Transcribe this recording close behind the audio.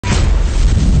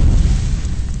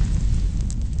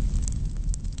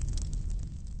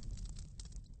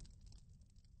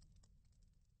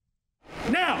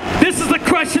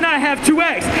I have to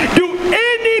ask, do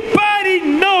anybody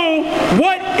know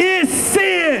what is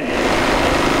sin?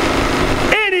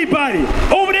 Anybody?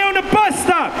 Over there on the bus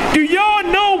stop, do y'all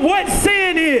know what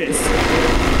sin is?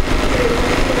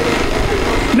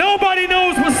 Nobody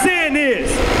knows what sin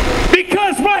is.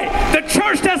 Because, right, the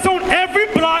church that's on every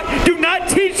block do not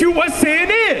teach you what sin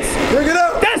is. Bring it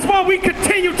up. That's why we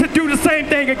continue to do the same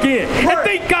thing again. Right. And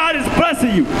think God is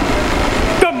blessing you.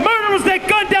 The murderers that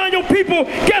gun down your people,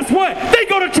 guess what? They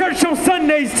go to church on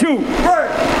Sundays too. Right.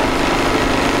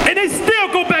 And they still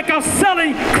go back out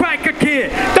selling crack again.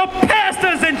 The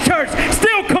pastors in church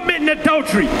still committing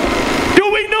adultery.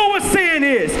 Do we know what sin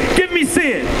is? Give me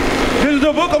sin. This is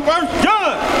the book of 1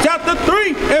 John, chapter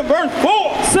 3 and verse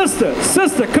 4.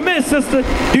 Sister, come in, sister.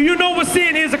 Do you know what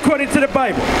sin is according to the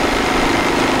Bible?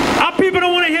 Our people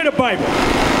don't want to hear the Bible.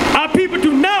 Our people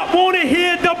do not want to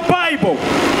hear the Bible.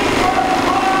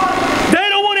 They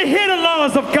don't want to hear the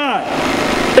laws of God.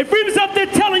 If we was up there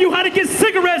telling you how to get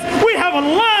cigarettes, we have a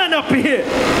line up here.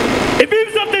 If we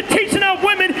was up there teaching our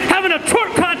women having a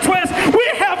twerk contest, we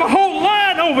have a whole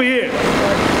line over here.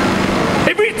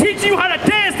 If we teach you how to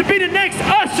dance to be the next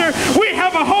usher, we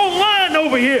have a whole line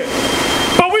over here.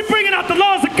 But we bringing out the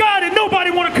laws of God and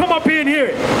nobody want to come up here and hear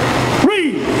it.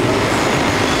 Read.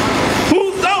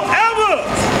 Whosoever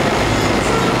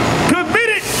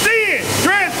committed sin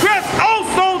transgressed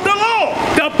also the law.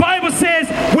 The Bible says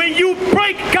when you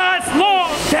break God's law,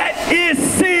 that is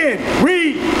sin.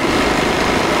 Read.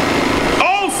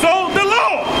 Also the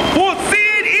law. For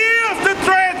sin is the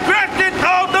transgression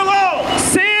of the law.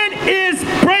 Sin is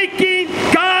breaking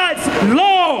God's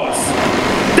laws.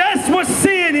 That's what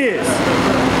sin is.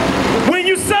 When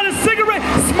you sell a cigarette,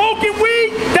 smoking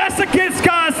weed, that's against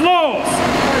God's laws.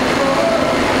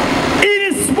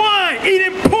 Eating swine,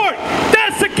 eating pork,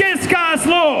 that's against God's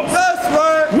laws. That's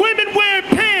right. Women wearing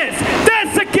pants,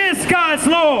 that's against God's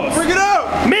laws. Bring it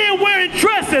up. Men wearing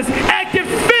dresses, acting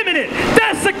feminine,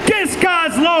 that's against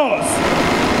God's laws.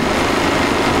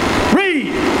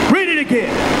 Read it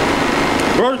again.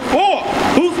 Verse 4.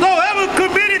 Whosoever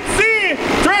committed sin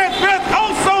transgressed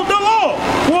also the law.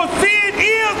 For sin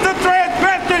is the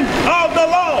transgression of the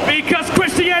law. Because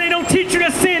Christianity don't teach you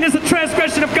that sin is a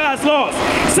transgression of God's laws.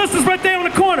 Sisters right there on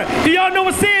the corner, do y'all know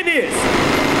what sin is?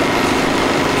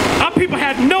 Our people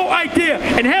have no idea,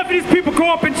 and half of these people grow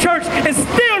up in church and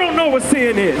still don't know what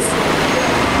sin is.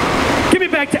 Give me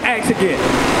back to Acts again.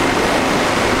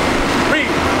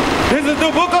 Read. This is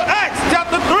the book of Acts,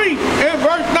 chapter 3 and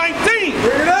verse 19.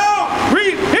 Bring it out.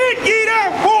 Repent ye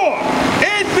therefore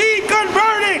and be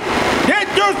converted, that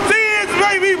your sins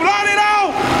may be blotted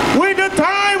out when the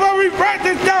time of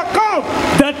refreshing shall come.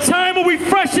 The time of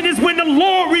refreshing is when the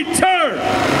Lord returns.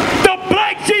 The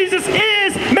black Jesus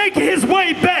is making his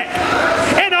way back.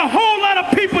 And a whole lot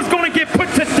of people is going to get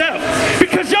put to death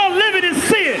because y'all living in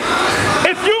sin.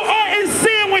 If you are in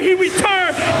sin when he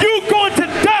returns, you're going to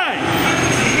die.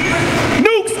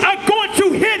 Nukes are going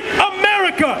to hit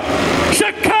America.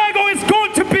 Chicago is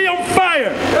going to be on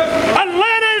fire.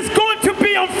 Atlanta is going to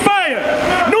be on fire.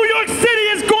 New York City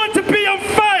is going to be on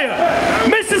fire.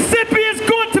 Mississippi is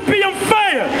going to be on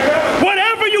fire.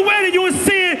 Whatever you enter you in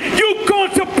sin, you're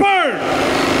going to burn.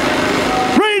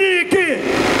 Read it again.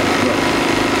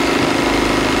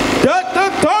 That the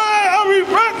time of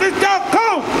refreshing shall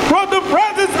come from the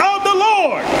presence of the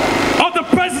Lord. Of the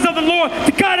presence of the Lord,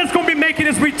 the God is going to be making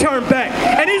his return back.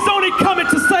 And he's only coming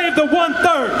to save the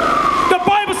 1/3. The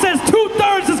Bible says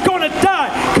 2/3 is going to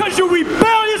die because you're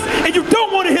rebellious and you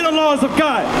don't want to hear the laws of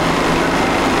God.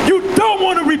 You don't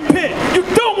want to repent. You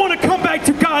don't want to come back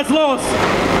to God's laws.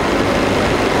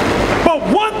 But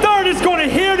 1/3 is going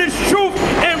to hear this truth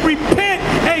and repent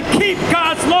and keep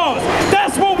God's laws.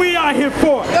 That's what we are here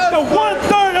for. The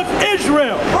 1/3 of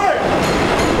Israel.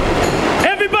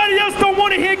 Everybody else don't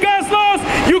want to hear God's laws.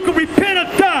 You can repent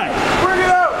or die. Bring it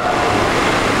up.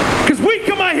 Because we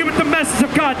come out here with the message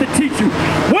of God to teach you.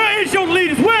 Where is your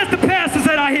leaders? Where's the pastors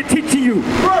that out here teaching you?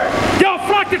 Right. Y'all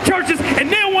flock to churches and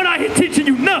they're one out here teaching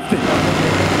you nothing.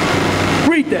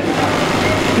 Read that.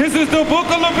 This is the book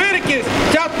of Leviticus,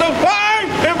 chapter 5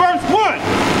 and verse 1.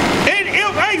 And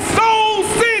if a soul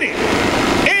sinneth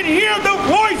and hear the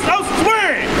voice of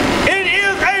swearing and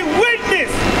is a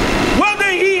witness, whether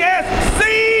he has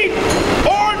seen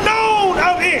or known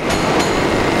of it,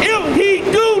 if he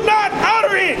do not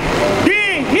utter it,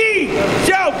 then he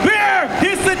shall bear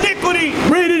his iniquity.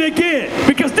 Read it again.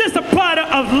 Because this applies to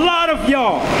a lot of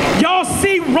y'all. Y'all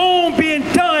see wrong being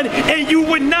done and you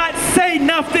would not say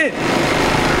nothing.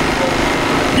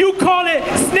 You call it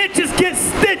snitches get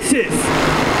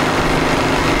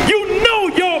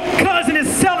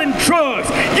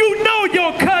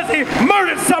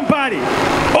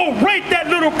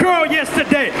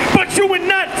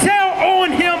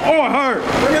or her.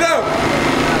 Bring it out.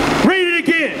 Read it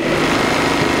again.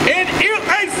 And if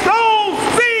a soul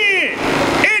sin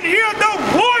and hear the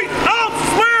voice of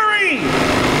swearing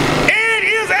and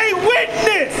is a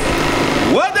witness,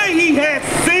 whether he has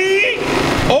seen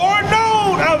or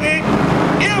known of it,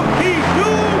 if he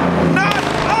do not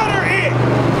utter it,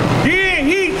 then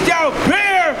he shall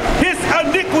bear his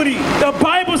iniquity. The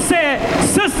Bible said,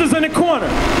 sisters in the corner,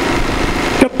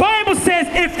 the Bible says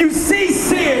if you see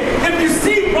sin, if you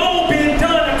see wrong being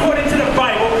done according to the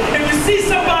Bible, if you see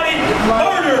somebody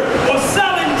murder or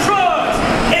selling drugs,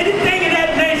 anything of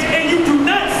that nature, and you do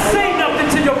not say nothing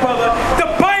to your brother, the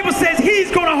Bible says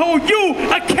he's going to hold you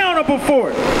accountable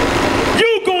for it.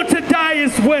 You're going to die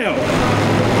as well.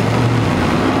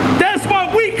 That's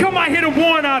why we come out here to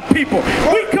warn our people.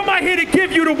 We come out here to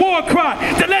give you the war cry,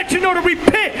 to let you know to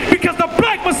repent, because the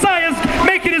black Messiah is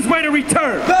making his way to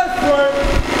return. That's right.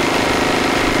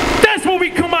 That's what we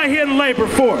come out here to labor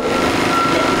for.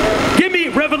 Give me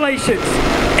Revelations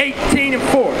 18 and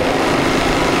 4.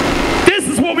 This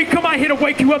is what we come out here to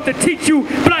wake you up, to teach you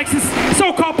blacks,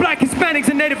 so-called black Hispanics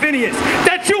and Native Indians,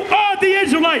 that you are the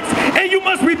Israelites and you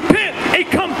must repent and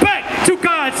come back to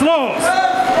God's laws.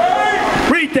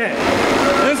 Read that.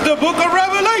 It's the book of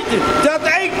Revelation, chapter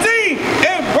 18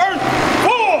 and verse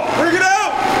 4. Bring it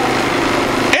out.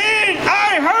 And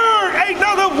I heard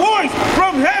another voice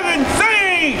from heaven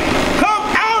saying, come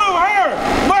out of her,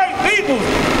 my people,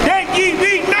 that ye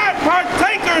be not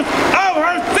partakers of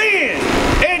her sins,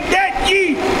 and that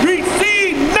ye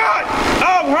receive not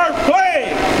of her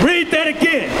plague. Read that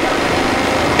again.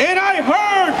 And I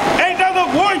heard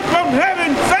another voice from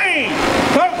heaven saying,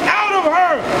 come out of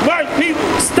her, my people.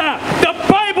 Stop. The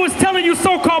Bible is telling you,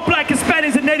 so-called black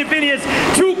Hispanics and Native Indians,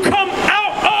 to come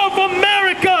out of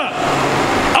America.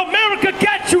 America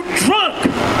got you drunk.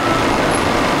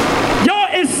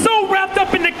 Y'all is so wrapped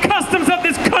up in the customs of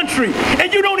this country,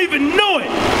 and you don't even know it.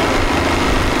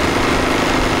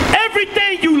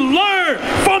 Everything you learn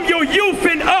from your youth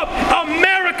and up,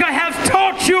 America has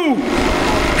taught you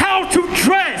how to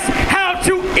dress, how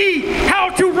to eat, how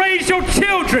to raise your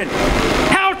children,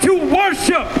 how to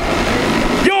worship.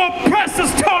 Your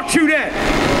oppressors taught you that.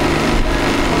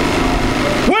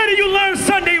 Where do you learn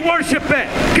Sunday worship at?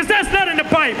 Because that's not in the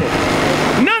Bible.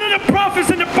 None of the prophets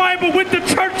in the Bible went to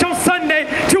church on Sunday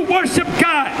to worship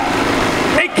God.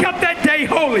 They kept that day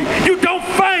holy. You don't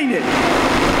find it.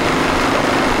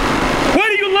 Where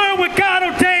do you learn what God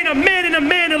ordained a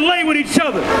man to lay with each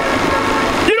other?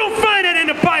 You don't find that in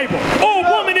the Bible. Or a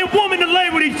woman and woman to lay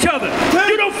with each other.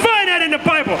 You don't find that in the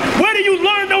Bible. Where do you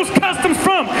learn those customs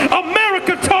from?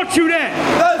 America taught you that.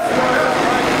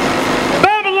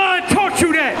 Babylon taught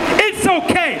you that. It's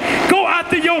okay. Go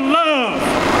after your love.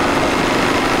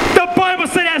 The Bible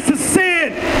said that's a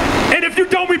sin. And if you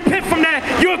don't repent from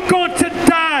that, you're going to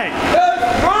die.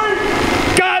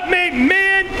 God made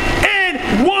man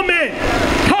and woman,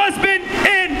 husband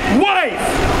and wife,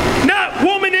 not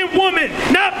woman and woman,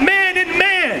 not man and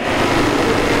man.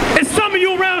 And some of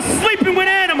you around sleeping with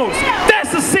animals,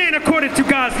 that's a sin according to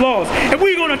God's laws. And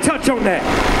we're going to touch on that.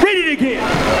 Read it again.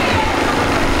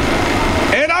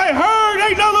 And I heard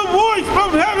another voice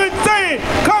from heaven saying,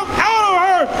 come out of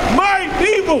her, my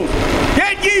people,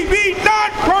 that ye be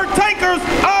not partakers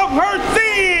of her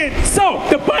sins. So,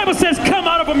 the Bible says come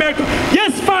out of America.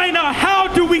 Let's find out, how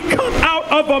do we come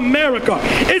out of America?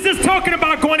 Is this talking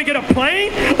about going to get a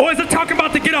plane? Or is it talking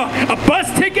about to get a bus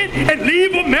ticket and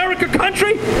leave America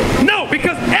country? No,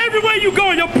 because everywhere you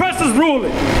go, your oppressors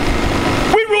ruling.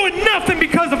 We ruin nothing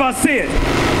because of our sins.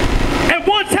 At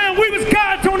one time, we was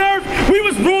gods on earth. We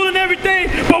was ruling everything,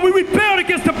 but we rebelled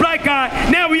against the black guy.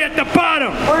 Now we at the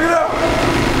bottom.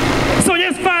 So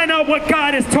let's find out what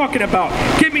God is talking about.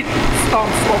 Give me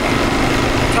smoking.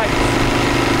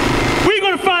 We're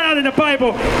going to find out in the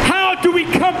Bible, how do we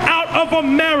come out of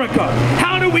America?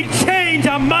 How do we change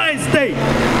our mind state?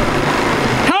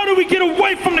 How do we get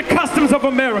away from the customs of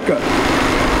America?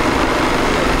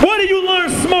 What do you learn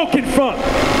smoking from?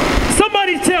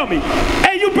 Somebody tell me.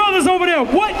 Hey, you brothers over there,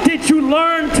 what did you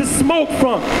learn to smoke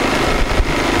from?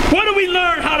 What do we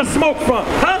learn how to smoke from?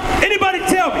 Huh? Anybody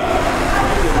tell me?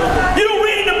 You don't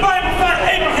read in the Bible, find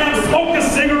Abraham smoke a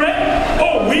cigarette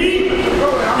or weed.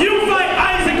 You don't find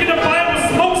Isaac in the Bible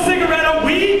smoke cigarette or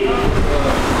weed.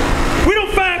 We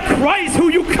don't find Christ, who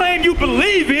you claim you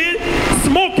believe in,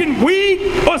 smoking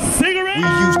weed or cigarette.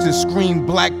 We used to scream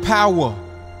black power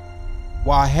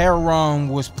while heroin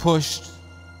was pushed.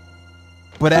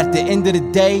 But at the end of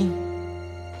the day,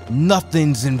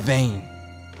 nothing's in vain.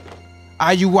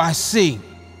 IUIC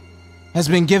has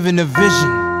been given a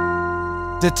vision.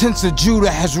 The tents of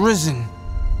Judah has risen.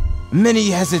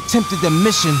 Many has attempted the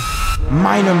mission,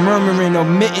 Minor murmuring,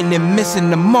 omitting, and missing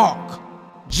the mark.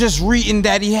 Just reading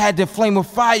that he had the flame of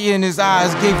fire in his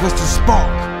eyes gave us the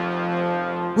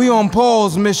spark. We on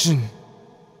Paul's mission.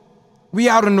 We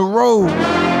out on the road,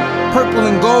 purple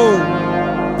and gold.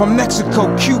 From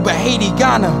Mexico, Cuba, Haiti,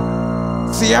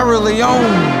 Ghana, Sierra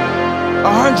Leone.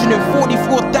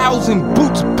 144,000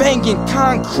 boots banging,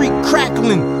 concrete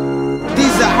crackling.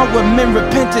 These are our men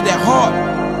repented at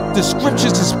heart. The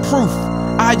scriptures is proof.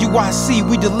 IUIC,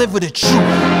 we deliver the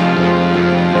truth.